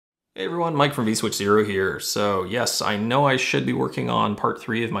Hey everyone, Mike from vSwitch0 here. So yes, I know I should be working on part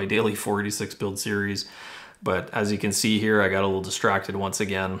 3 of my daily 486 build series, but as you can see here, I got a little distracted once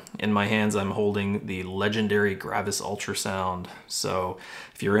again. In my hands, I'm holding the legendary Gravis Ultrasound. So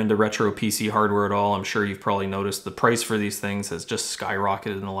if you're into retro PC hardware at all, I'm sure you've probably noticed the price for these things has just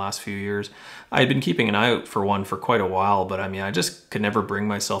skyrocketed in the last few years. I had been keeping an eye out for one for quite a while, but I mean, I just could never bring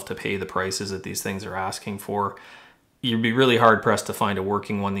myself to pay the prices that these things are asking for. You'd be really hard pressed to find a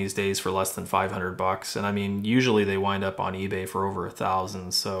working one these days for less than 500 bucks. And I mean, usually they wind up on eBay for over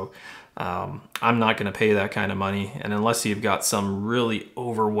 1,000. So I'm not going to pay that kind of money. And unless you've got some really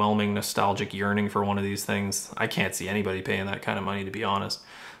overwhelming nostalgic yearning for one of these things, I can't see anybody paying that kind of money, to be honest.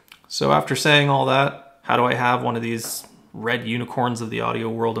 So after saying all that, how do I have one of these red unicorns of the audio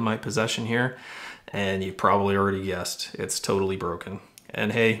world in my possession here? And you've probably already guessed, it's totally broken.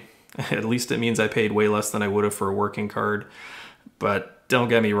 And hey, at least it means I paid way less than I would have for a working card. But don't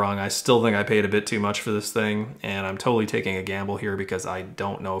get me wrong, I still think I paid a bit too much for this thing, and I'm totally taking a gamble here because I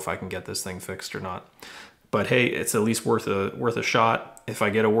don't know if I can get this thing fixed or not. But hey, it's at least worth a shot. If I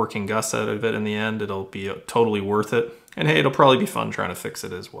get a working Gus out of it in the end, it'll be totally worth it. And hey, it'll probably be fun trying to fix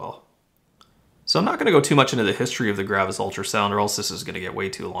it as well. So I'm not going to go too much into the history of the Gravis Ultrasound, or else this is going to get way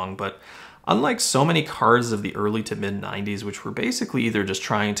too long, but unlike so many cards of the early to mid 90s, which were basically either just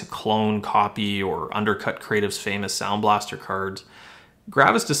trying to clone, copy, or undercut Creative's famous Sound Blaster cards,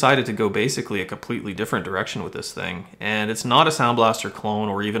 Gravis decided to go basically a completely different direction with this thing. And it's not a Sound Blaster clone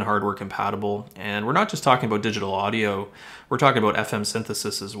or even hardware compatible. And we're not just talking about digital audio, we're talking about FM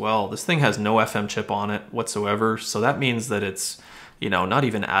synthesis as well. This thing has no FM chip on it whatsoever, so that means that it's, you know, not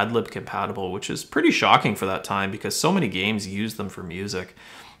even ad-lib compatible, which is pretty shocking for that time because so many games use them for music.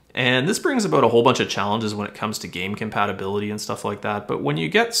 And this brings about a whole bunch of challenges when it comes to game compatibility and stuff like that. But when you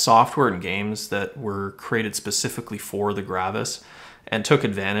get software and games that were created specifically for the Gravis and took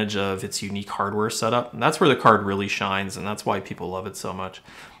advantage of its unique hardware setup, that's where the card really shines, and that's why people love it so much.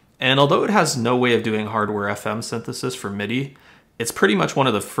 And although it has no way of doing hardware FM synthesis for MIDI, it's pretty much one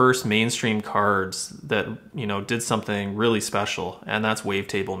of the first mainstream cards that, you know, did something really special, and that's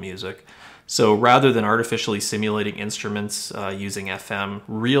wavetable music. So rather than artificially simulating instruments using FM,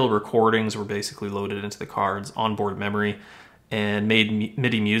 real recordings were basically loaded into the card's onboard memory and made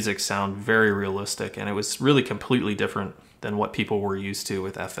MIDI music sound very realistic. And it was really completely different than what people were used to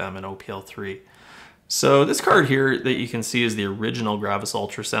with FM and OPL3. So this card here that you can see is the original Gravis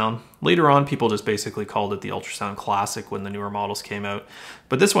Ultrasound. Later on, people just basically called it the Ultrasound Classic when the newer models came out.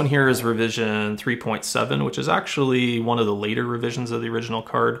 But this one here is revision 3.7, which is actually one of the later revisions of the original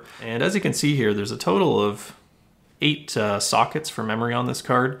card. And as you can see here, there's a total of 8 sockets for memory on this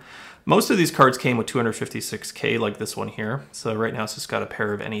card. Most of these cards came with 256K like this one here. So right now it's just got a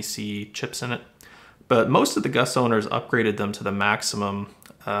pair of NEC chips in it. But most of the Gus owners upgraded them to the maximum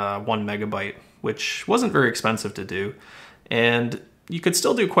 1 megabyte, which wasn't very expensive to do. And you could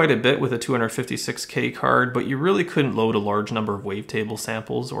still do quite a bit with a 256K card, but you really couldn't load a large number of wavetable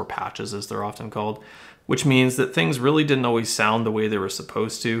samples, or patches as they're often called, which means that things really didn't always sound the way they were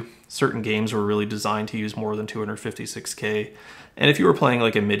supposed to. Certain games were really designed to use more than 256K. And if you were playing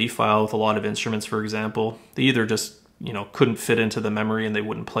like a MIDI file with a lot of instruments, for example, they either just, you know, couldn't fit into the memory and they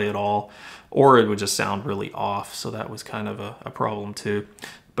wouldn't play at all, or it would just sound really off. So that was kind of a problem too.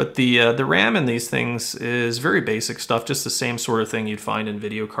 But the RAM in these things is very basic stuff, just the same sort of thing you'd find in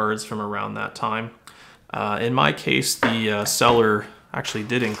video cards from around that time. In my case, the seller actually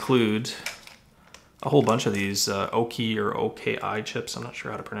did include a whole bunch of these Oki or OKI chips. I'm not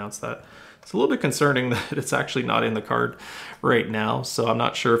sure how to pronounce that. It's a little bit concerning that it's actually not in the card right now, so I'm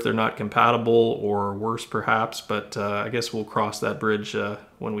not sure if they're not compatible or worse perhaps, but I guess we'll cross that bridge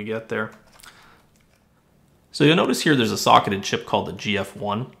when we get there. So you'll notice here there's a socketed chip called the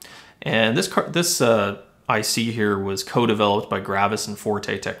GF1, and this IC here was co-developed by Gravis and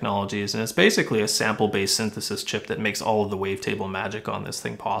Forte Technologies, and it's basically a sample-based synthesis chip that makes all of the wavetable magic on this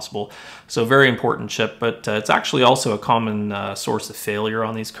thing possible. So very important chip, but it's actually also a common source of failure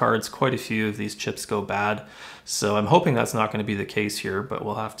on these cards. Quite a few of these chips go bad, so I'm hoping that's not going to be the case here, but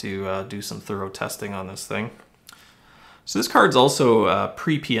we'll have to do some thorough testing on this thing. So this card's also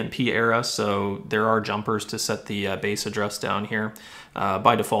pre-PNP era, so there are jumpers to set the base address down here.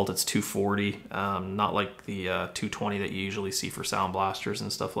 By default it's 240, not like the 220 that you usually see for Sound Blasters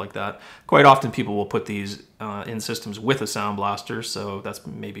and stuff like that. Quite often people will put these in systems with a Sound Blaster, so that's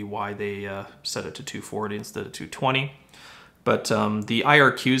maybe why they set it to 240 instead of 220. But the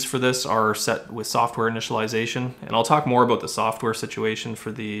IRQs for this are set with software initialization, and I'll talk more about the software situation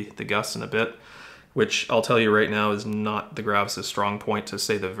for the Gus in a bit, which I'll tell you right now is not the Gravis' strong point, to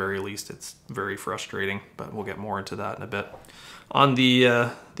say the very least. It's very frustrating, but we'll get more into that in a bit. On the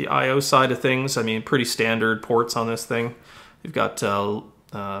I/O side of things, I mean, pretty standard ports on this thing. You've got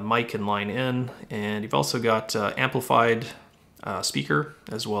mic and line in, and you've also got amplified speaker,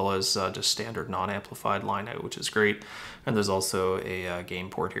 as well as just standard non-amplified line out, which is great. And there's also a gain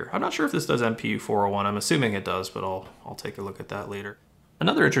port here. I'm not sure if this does MPU 401. I'm assuming it does, but I'll take a look at that later.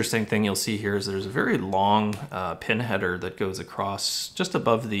 Another interesting thing you'll see here is there's a very long pin header that goes across just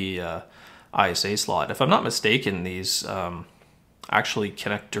above the ISA slot. If I'm not mistaken, these actually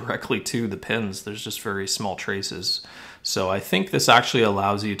connect directly to the pins. There's just very small traces. So I think this actually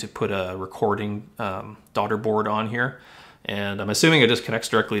allows you to put a recording daughter board on here. And I'm assuming it just connects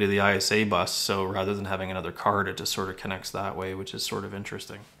directly to the ISA bus, so rather than having another card, it just sort of connects that way, which is sort of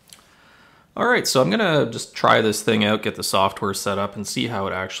interesting. All right, so I'm gonna just try this thing out, get the software set up, and see how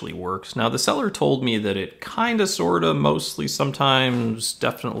it actually works. Now, the seller told me that it kinda, sorta, mostly, sometimes,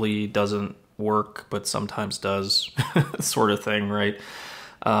 definitely doesn't work, but sometimes does, sort of thing, right?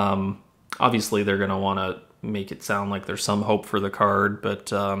 Obviously, they're gonna wanna make it sound like there's some hope for the card, but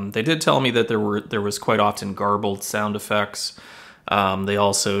they did tell me that there was quite often garbled sound effects. They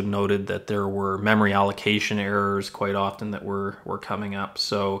also noted that there were memory allocation errors quite often that were coming up.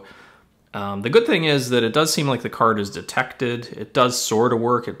 So the good thing is that it does seem like the card is detected. It does sort of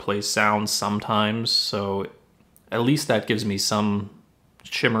work. It plays sounds sometimes, so at least that gives me some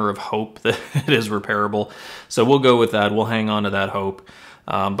shimmer of hope that it is repairable. So we'll go with that. We'll hang on to that hope.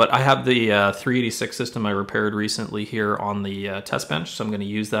 But I have the 386 system I repaired recently here on the test bench, so I'm going to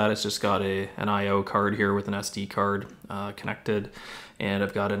use that. It's just got an I/O card here with an SD card connected, and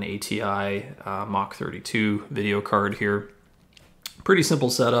I've got an ATI Mach 32 video card here. Pretty simple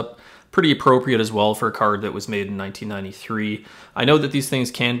setup, pretty appropriate as well for a card that was made in 1993. I know that these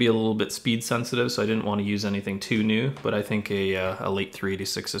things can be a little bit speed sensitive, so I didn't want to use anything too new, but I think a late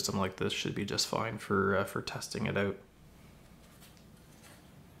 386 system like this should be just fine for testing it out.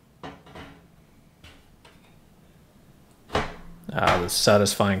 The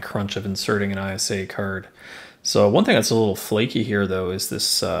satisfying crunch of inserting an ISA card. So one thing that's a little flaky here though is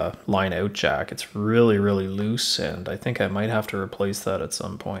this line out jack. It's really, really loose, and I think I might have to replace that at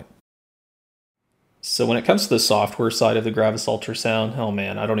some point. So when it comes to the software side of the Gravis Ultrasound, oh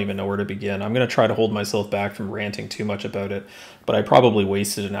man, I don't even know where to begin. I'm going to try to hold myself back from ranting too much about it, but I probably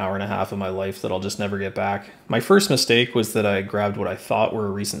wasted an hour and a half of my life that I'll just never get back. My first mistake was that I grabbed what I thought were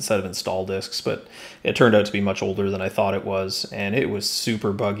a recent set of install discs, but it turned out to be much older than I thought it was, and it was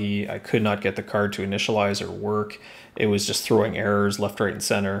super buggy. I could not get the card to initialize or work. It was just throwing errors left, right, and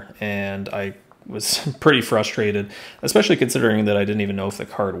center, and I was pretty frustrated, especially considering that I didn't even know if the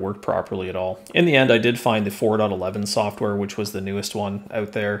card worked properly at all. In the end, I did find the 4.11 software, which was the newest one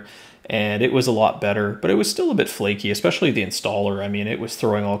out there, and it was a lot better, but it was still a bit flaky, especially the installer. I mean, it was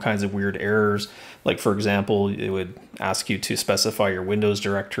throwing all kinds of weird errors. Like, for example, it would ask you to specify your Windows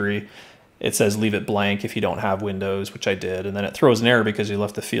directory. It says leave it blank if you don't have Windows, which I did, and then it throws an error because you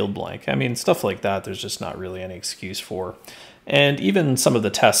left the field blank. I mean, stuff like that, there's just not really any excuse for. And even some of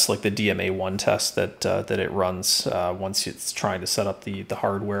the tests, like the DMA1 test that it runs once it's trying to set up the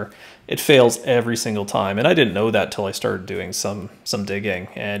hardware, it fails every single time. And I didn't know that till I started doing some digging.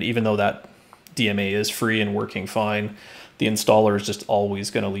 And even though that DMA is free and working fine, the installer is just always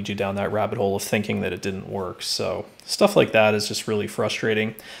going to lead you down that rabbit hole of thinking that it didn't work. So stuff like that is just really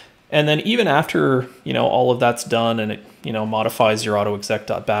frustrating. And then even after, you know, all of that's done and it, you know, modifies your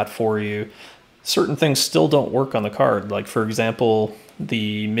autoexec.bat for you, certain things still don't work on the card. Like, for example,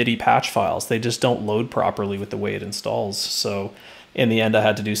 the MIDI patch files, they just don't load properly with the way it installs. So in the end, I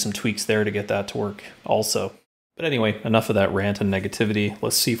had to do some tweaks there to get that to work also. But anyway, enough of that rant and negativity.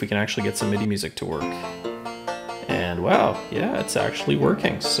 Let's see if we can actually get some MIDI music to work. And wow, yeah, it's actually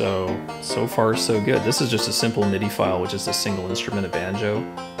working. So far so good. This is just a simple MIDI file, which is a single instrument of banjo.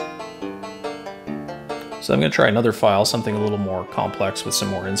 So I'm going to try another file, something a little more complex with some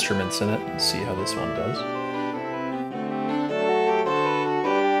more instruments in it, and see how this one does.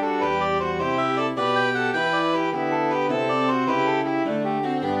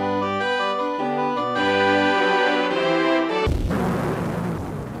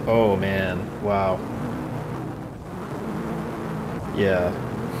 Oh man, wow. Yeah.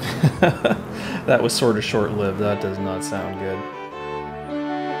 That was sort of short-lived. That does not sound good.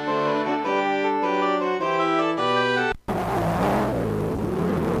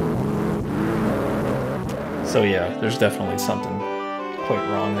 So yeah, there's definitely something quite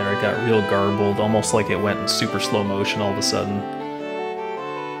wrong there. It got real garbled, almost like it went in super slow motion all of a sudden.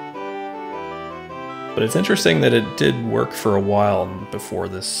 But it's interesting that it did work for a while before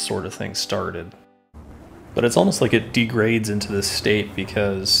this sort of thing started. But it's almost like it degrades into this state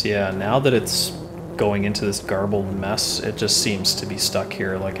because, yeah, now that it's going into this garbled mess. It just seems to be stuck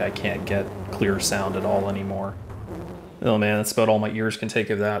here, like I can't get clear sound at all anymore. Oh man, that's about all my ears can take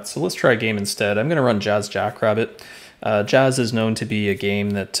of that. So let's try a game instead. I'm going to run Jazz Jackrabbit. Jazz is known to be a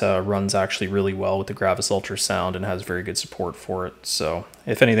game that runs actually really well with the Gravis Ultrasound and has very good support for it. So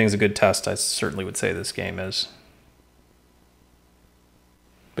if anything's a good test, I certainly would say this game is.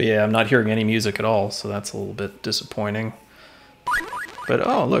 But yeah, I'm not hearing any music at all, so that's a little bit disappointing. But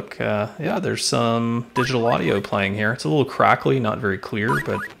oh, look, yeah, there's some digital audio playing here. It's a little crackly, not very clear,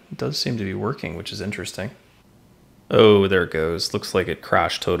 but it does seem to be working, which is interesting. Oh, there it goes. Looks like it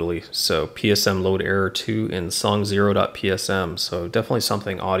crashed totally. So PSM load error 2 in song0.psm. So definitely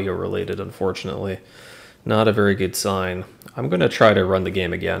something audio related, unfortunately. Not a very good sign. I'm going to try to run the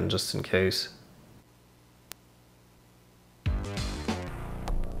game again just in case.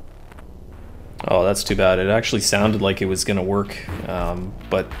 Oh, that's too bad. It actually sounded like it was going to work.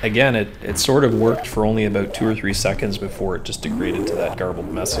 But again, it sort of worked for only about 2 or 3 seconds before it just degraded to that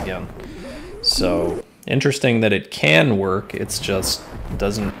garbled mess again. So interesting that it can work, it's just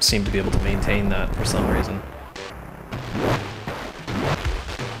doesn't seem to be able to maintain that for some reason.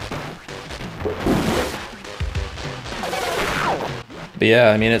 But yeah,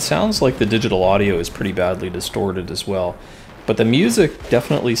 I mean, it sounds like the digital audio is pretty badly distorted as well. But the music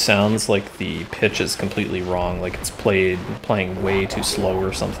definitely sounds like the pitch is completely wrong, like it's playing way too slow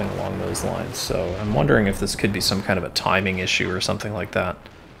or something along those lines. So I'm wondering if this could be some kind of a timing issue or something like that.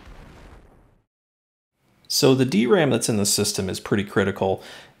 So the DRAM that's in the system is pretty critical.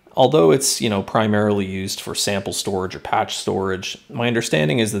 Although it's, primarily used for sample storage or patch storage, my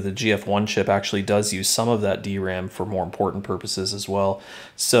understanding is that the GF1 chip actually does use some of that DRAM for more important purposes as well.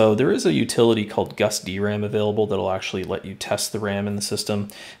 So there is a utility called GusDRAM available that'll actually let you test the RAM in the system.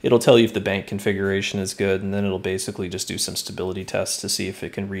 It'll tell you if the bank configuration is good, and then it'll basically just do some stability tests to see if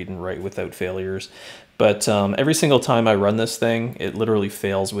it can read and write without failures. But every single time I run this thing, it literally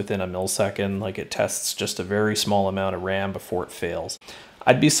fails within a millisecond. Like, it tests just a very small amount of RAM before it fails.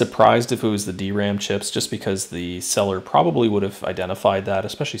 I'd be surprised if it was the DRAM chips, just because the seller probably would have identified that,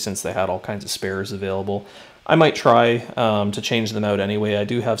 especially since they had all kinds of spares available. I might try to change them out anyway. I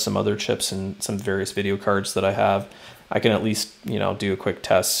do have some other chips and some various video cards that I have. I can at least, do a quick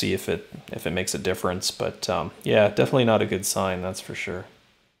test, see if it makes a difference. But yeah, definitely not a good sign, that's for sure.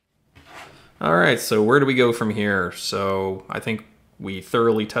 All right, so where do we go from here? So I think we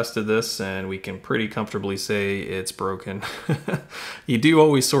thoroughly tested this and we can pretty comfortably say it's broken. You do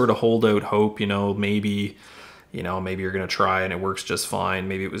always sort of hold out hope, maybe you're gonna try and it works just fine.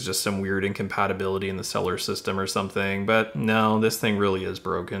 Maybe it was just some weird incompatibility in the seller system or something, but no, this thing really is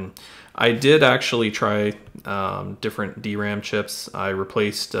broken. I did actually try different DRAM chips. I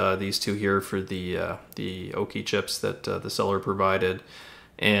replaced these two here for the Oki chips that the seller provided.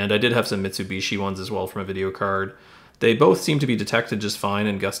 And I did have some Mitsubishi ones as well from a video card. They both seem to be detected just fine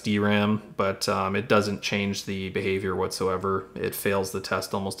in GusDRAM, but it doesn't change the behavior whatsoever. It fails the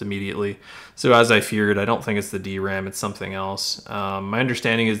test almost immediately. So as I feared, I don't think it's the DRAM, it's something else. My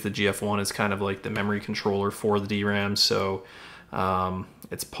understanding is the GF1 is kind of like the memory controller for the DRAM, so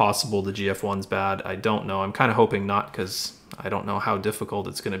it's possible the GF1's bad. I don't know. I'm kind of hoping not, because I don't know how difficult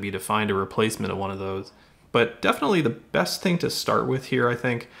it's going to be to find a replacement of one of those. But definitely the best thing to start with here, I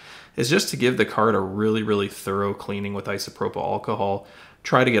think, is just to give the card a really, really thorough cleaning with isopropyl alcohol.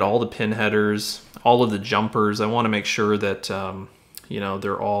 Try to get all the pin headers, all of the jumpers. I want to make sure that,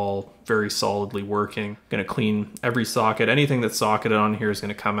 they're all very solidly working. I'm going to clean every socket. Anything that's socketed on here is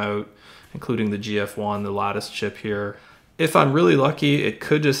going to come out, including the GF1, the lattice chip here. If I'm really lucky, it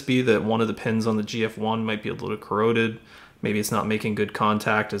could just be that one of the pins on the GF1 might be a little corroded. Maybe it's not making good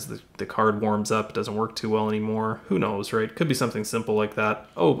contact as the card warms up. It doesn't work too well anymore. Who knows, right? Could be something simple like that.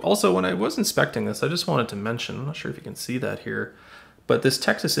 Oh, also, when I was inspecting this, I just wanted to mention, I'm not sure if you can see that here, but this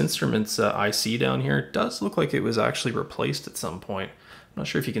Texas Instruments IC down here does look like it was actually replaced at some point. I'm not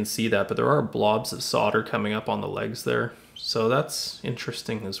sure if you can see that, but there are blobs of solder coming up on the legs there. So that's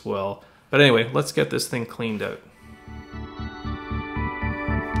interesting as well. But anyway, let's get this thing cleaned out.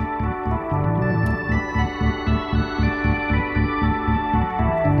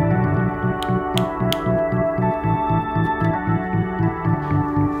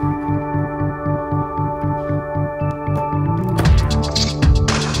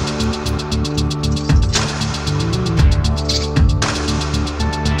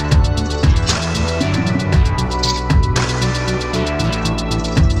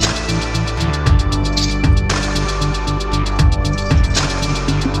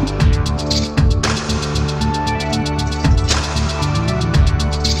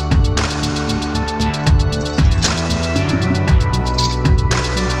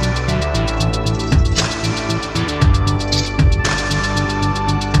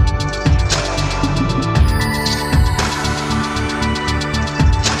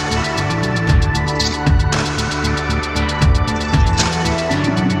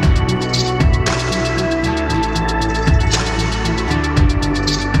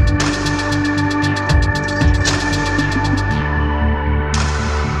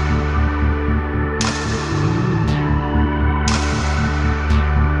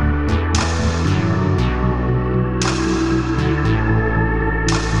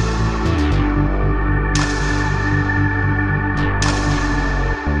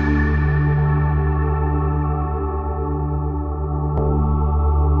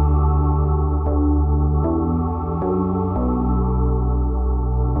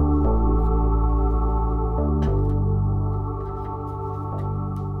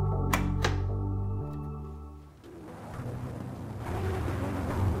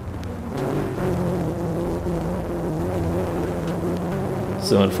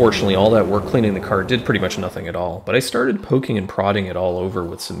 So unfortunately, all that work cleaning the card did pretty much nothing at all, but I started poking and prodding it all over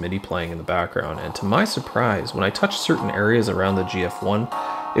with some MIDI playing in the background, and to my surprise, when I touched certain areas around the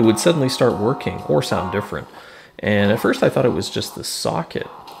GF1, it would suddenly start working or sound different. And at first I thought it was just the socket,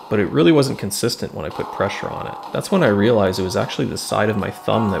 but it really wasn't consistent when I put pressure on it. That's when I realized it was actually the side of my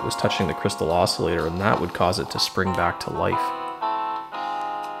thumb that was touching the crystal oscillator, and that would cause it to spring back to life.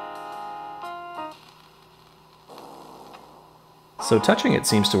 So touching it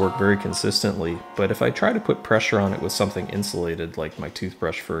seems to work very consistently, but if I try to put pressure on it with something insulated, like my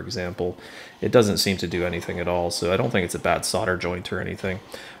toothbrush for example, it doesn't seem to do anything at all, so I don't think it's a bad solder joint or anything.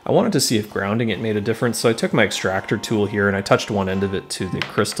 I wanted to see if grounding it made a difference, so I took my extractor tool here and I touched one end of it to the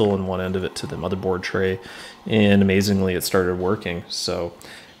crystal and one end of it to the motherboard tray, and amazingly it started working. So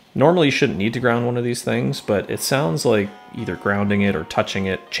normally you shouldn't need to ground one of these things, but it sounds like either grounding it or touching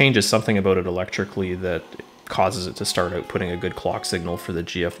it changes something about it electrically that causes it to start outputting a good clock signal for the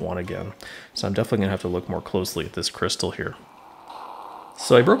GF1 again. So I'm definitely going to have to look more closely at this crystal here.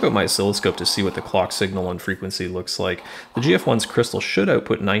 So I broke out my oscilloscope to see what the clock signal and frequency looks like. The GF1's crystal should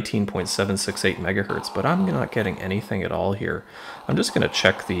output 19.768 megahertz, but I'm not getting anything at all here. I'm just going to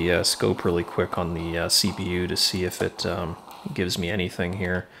check the scope really quick on the CPU to see if it gives me anything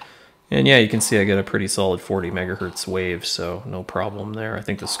here. And yeah, you can see I get a pretty solid 40 megahertz wave, so no problem there. I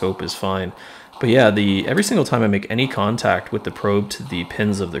think the scope is fine. But yeah, every single time I make any contact with the probe to the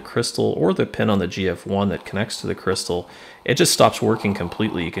pins of the crystal or the pin on the GF1 that connects to the crystal, it just stops working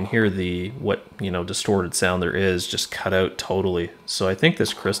completely. You can hear what distorted sound there is just cut out totally. So I think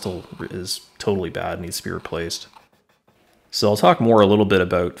this crystal is totally bad, needs to be replaced. So I'll talk more a little bit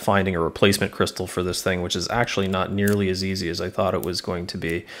about finding a replacement crystal for this thing, which is actually not nearly as easy as I thought it was going to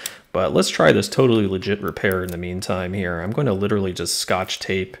be. But let's try this totally legit repair in the meantime here. I'm going to literally just scotch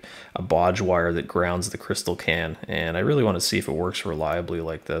tape a bodge wire that grounds the crystal can, and I really want to see if it works reliably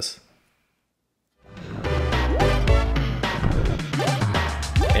like this.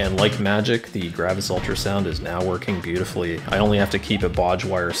 And like magic, the Gravis Ultrasound is now working beautifully. I only have to keep a bodge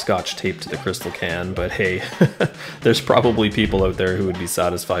wire scotch taped to the crystal can, but hey, there's probably people out there who would be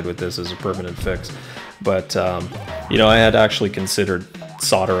satisfied with this as a permanent fix. But, I had actually considered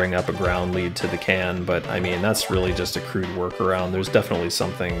soldering up a ground lead to the can, but I mean, that's really just a crude workaround. There's definitely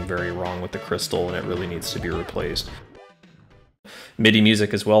something very wrong with the crystal and it really needs to be replaced. MIDI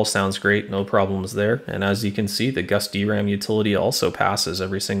music as well sounds great, no problems there. And as you can see, the Gus DRAM utility also passes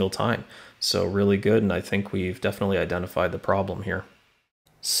every single time. So really good, and I think we've definitely identified the problem here.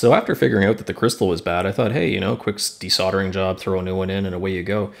 So after figuring out that the crystal was bad, I thought, hey, quick desoldering job, throw a new one in and away you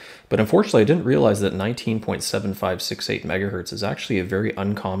go. But unfortunately, I didn't realize that 19.7568 megahertz is actually a very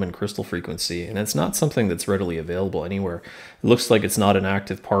uncommon crystal frequency, and it's not something that's readily available anywhere. It looks like it's not an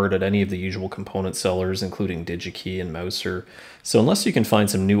active part at any of the usual component sellers, including DigiKey and Mouser. So unless you can find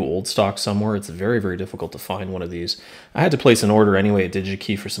some new old stock somewhere, it's very, very difficult to find one of these. I had to place an order anyway at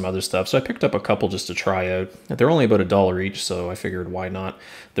DigiKey for some other stuff, so I picked up a couple just to try out. They're only about $1 each, so I figured why not.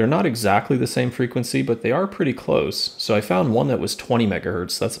 They're not exactly the same frequency, but they are pretty close. So I found one that was 20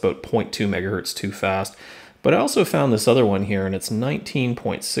 megahertz. That's about 0.2 megahertz too fast. But I also found this other one here, and it's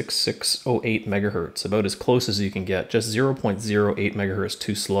 19.6608 megahertz, about as close as you can get, just 0.08 megahertz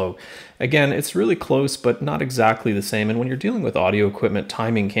too slow. Again, it's really close, but not exactly the same. And when you're dealing with audio equipment,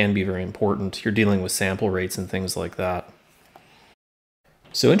 timing can be very important. You're dealing with sample rates and things like that.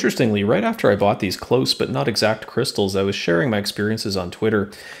 So interestingly, right after I bought these close but not exact crystals, I was sharing my experiences on Twitter,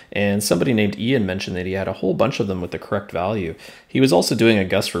 and somebody named Ian mentioned that he had a whole bunch of them with the correct value. He was also doing a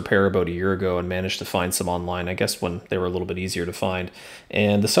Gus repair about a year ago and managed to find some online, I guess when they were a little bit easier to find.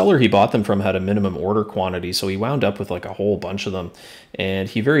 And the seller he bought them from had a minimum order quantity, so he wound up with like a whole bunch of them, and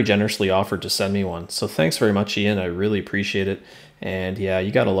he very generously offered to send me one. So thanks very much, Ian. I really appreciate it. And yeah,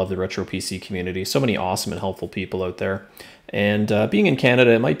 you gotta love the retro PC community. So many awesome and helpful people out there. And being in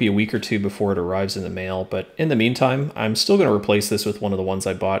Canada, it might be a week or two before it arrives in the mail, but in the meantime, I'm still going to replace this with one of the ones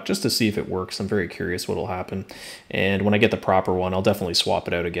I bought just to see if it works. I'm very curious what will happen. And when I get the proper one, I'll definitely swap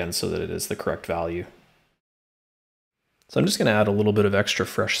it out again so that it is the correct value. So I'm just going to add a little bit of extra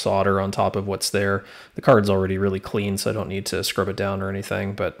fresh solder on top of what's there. The card's already really clean, so I don't need to scrub it down or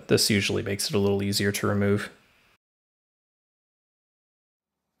anything, but this usually makes it a little easier to remove.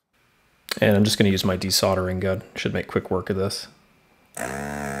 And I'm just going to use my desoldering gun. Should make quick work of this.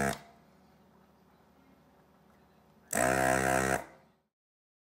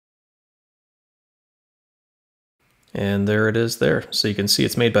 And there it is there. So you can see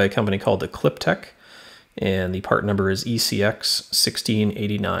it's made by a company called the Cliptech, and the part number is ECX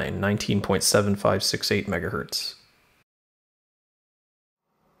 1689, 19.7568 megahertz.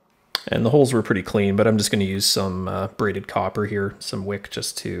 And the holes were pretty clean, but I'm just going to use some braided copper here, some wick,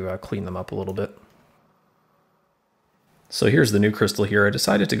 just to clean them up a little bit. So here's the new crystal here. I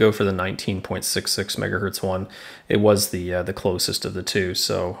decided to go for the 19.66 megahertz one. It was the closest of the two,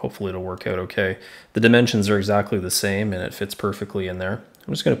 so hopefully it'll work out okay. The dimensions are exactly the same and it fits perfectly in there.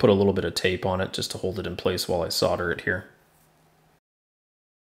 I'm just going to put a little bit of tape on it just to hold it in place while I solder it here.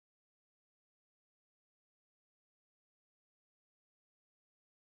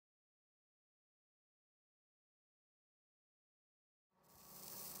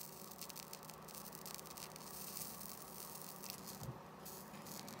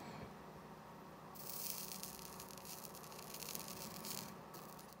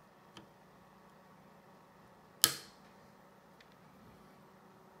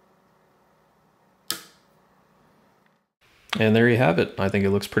 And there you have it. I think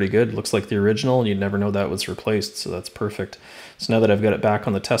it looks pretty good. It looks like the original, and you'd never know that was replaced, so that's perfect. So now that I've got it back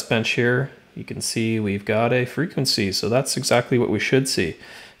on the test bench here, you can see we've got a frequency, so that's exactly what we should see.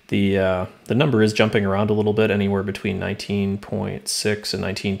 The number is jumping around a little bit, anywhere between 19.6 and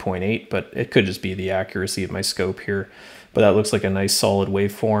 19.8, but it could just be the accuracy of my scope here. But that looks like a nice solid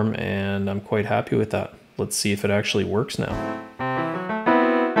waveform, and I'm quite happy with that. Let's see if it actually works now.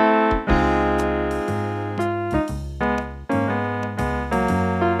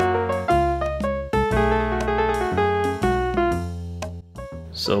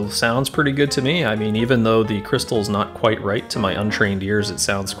 So sounds pretty good to me. I mean, even though the crystal's not quite right to my untrained ears, it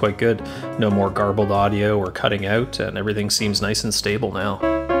sounds quite good. No more garbled audio or cutting out, and everything seems nice and stable now.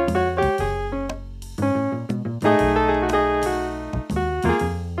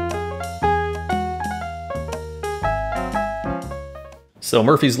 So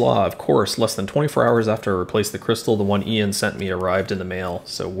Murphy's Law, of course, less than 24 hours after I replaced the crystal, the one Ian sent me arrived in the mail,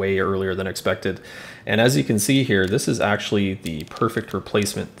 so way earlier than expected. And as you can see here, this is actually the perfect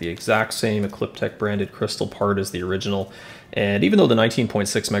replacement, the exact same Ecliptech branded crystal part as the original. And even though the 19.6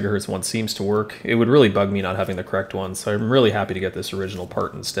 megahertz one seems to work, it would really bug me not having the correct one, so I'm really happy to get this original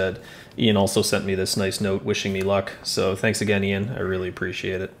part instead. Ian also sent me this nice note wishing me luck, so thanks again, Ian. I really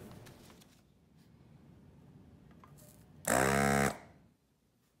appreciate it.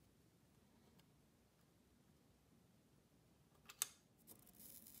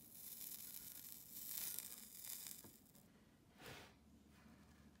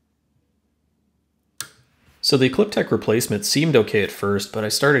 So the Ecliptech replacement seemed okay at first, but I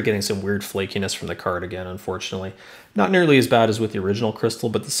started getting some weird flakiness from the card again, unfortunately. Not nearly as bad as with the original crystal,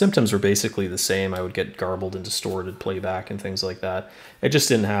 but the symptoms were basically the same. I would get garbled and distorted playback and things like that. It just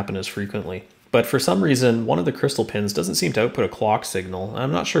didn't happen as frequently. But for some reason, one of the crystal pins doesn't seem to output a clock signal.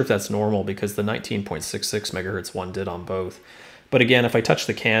 I'm not sure if that's normal because the 19.66 megahertz one did on both. But again, if I touch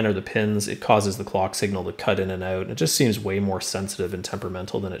the can or the pins, it causes the clock signal to cut in and out. It just seems way more sensitive and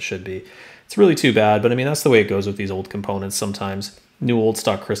temperamental than it should be. It's really too bad, but I mean, that's the way it goes with these old components sometimes. New old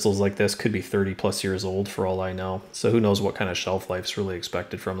stock crystals like this could be 30 plus years old for all I know. So who knows what kind of shelf life's really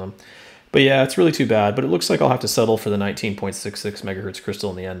expected from them. But yeah, it's really too bad, but it looks like I'll have to settle for the 19.66 megahertz crystal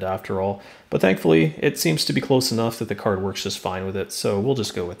in the end after all. But thankfully, it seems to be close enough that the card works just fine with it, so we'll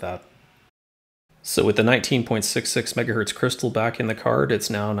just go with that. So with the 19.66 megahertz crystal back in the card, it's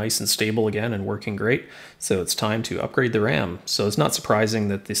now nice and stable again and working great. So it's time to upgrade the RAM. So it's not surprising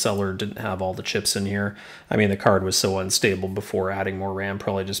that the seller didn't have all the chips in here. I mean, the card was so unstable before, adding more RAM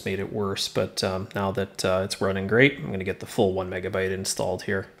probably just made it worse. But now that it's running great, I'm going to get the full 1 megabyte installed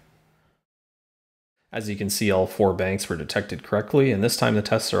here. As you can see, all 4 banks were detected correctly, and this time the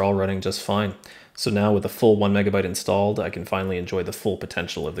tests are all running just fine. So now with the full 1 megabyte installed, I can finally enjoy the full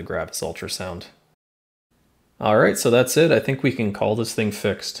potential of the Gravis Ultrasound. Alright, so that's it. I think we can call this thing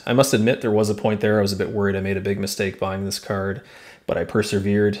fixed. I must admit there was a point there I was a bit worried I made a big mistake buying this card, but I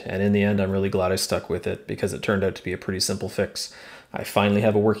persevered, and in the end I'm really glad I stuck with it because it turned out to be a pretty simple fix. I finally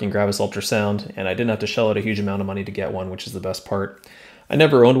have a working Gravis Ultrasound, and I didn't have to shell out a huge amount of money to get one, which is the best part. I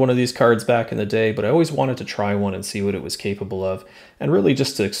never owned one of these cards back in the day, but I always wanted to try one and see what it was capable of, and really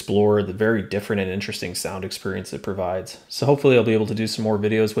just to explore the very different and interesting sound experience it provides. So hopefully I'll be able to do some more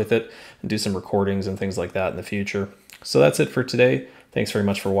videos with it and do some recordings and things like that in the future. So that's it for today. Thanks very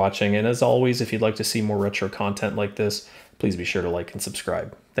much for watching, and as always, if you'd like to see more retro content like this, please be sure to like and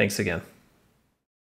subscribe. Thanks again.